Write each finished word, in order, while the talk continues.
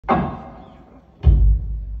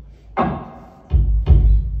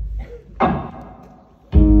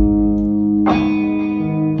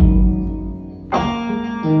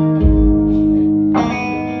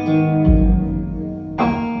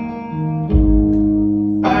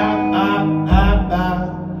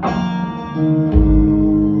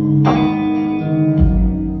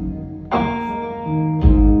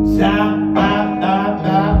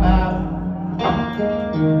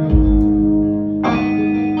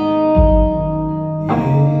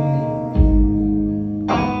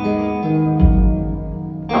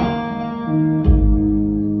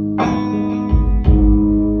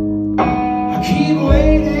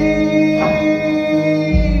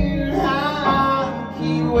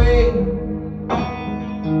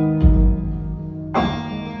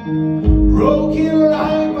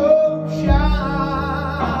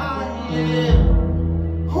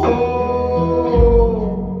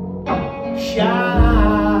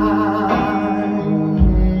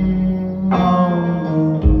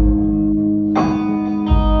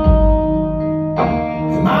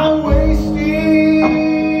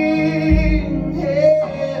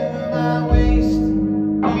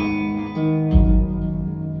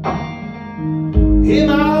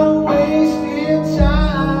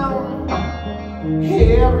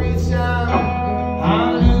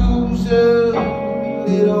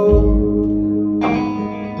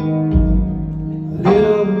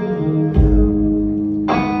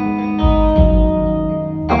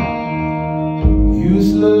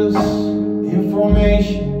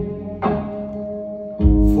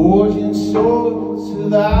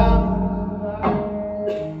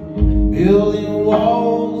building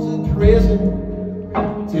walls of prison.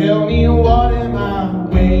 Tell me, what am I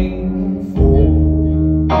waiting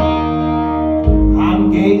for?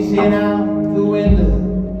 I'm gazing out the window,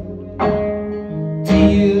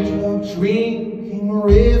 teardrop drinking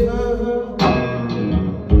river,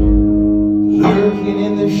 lurking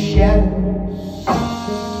in the shadows.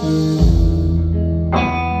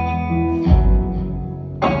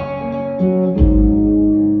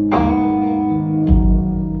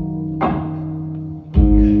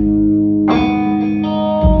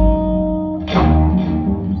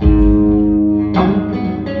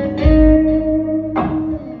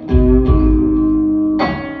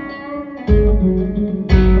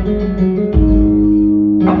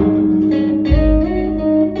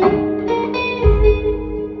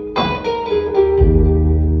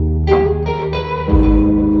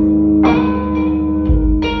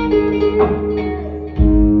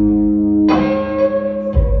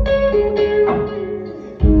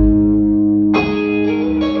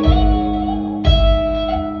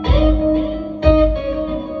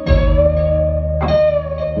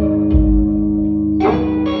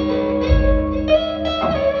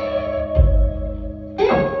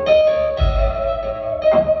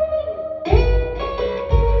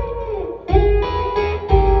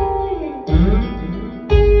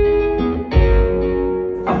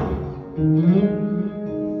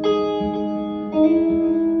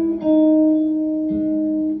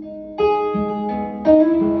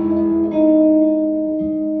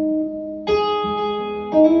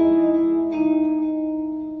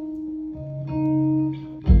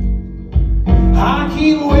 I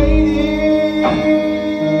keep waiting,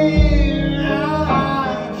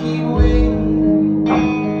 I keep waiting.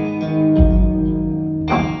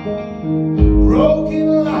 Broken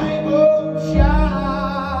light bulb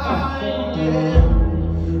shine, yeah.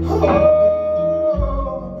 Oh,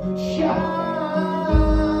 shine,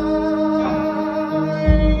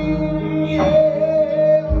 yeah.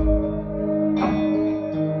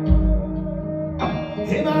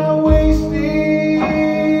 Am I wasted?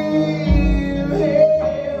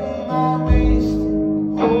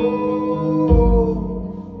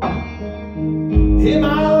 Am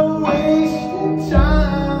I wasting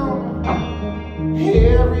time?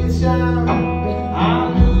 Every time I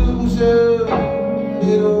lose a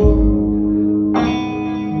little,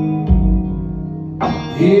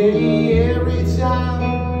 every time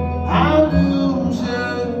I lose a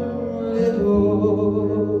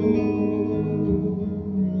little,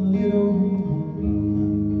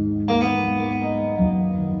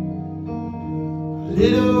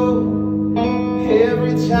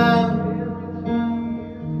 every time.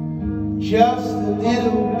 Just a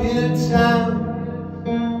little bit of time,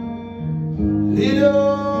 little,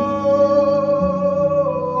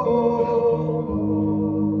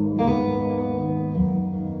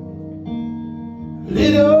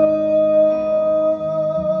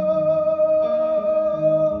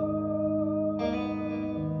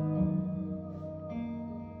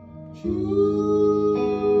 choo,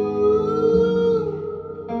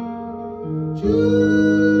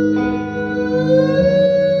 choo.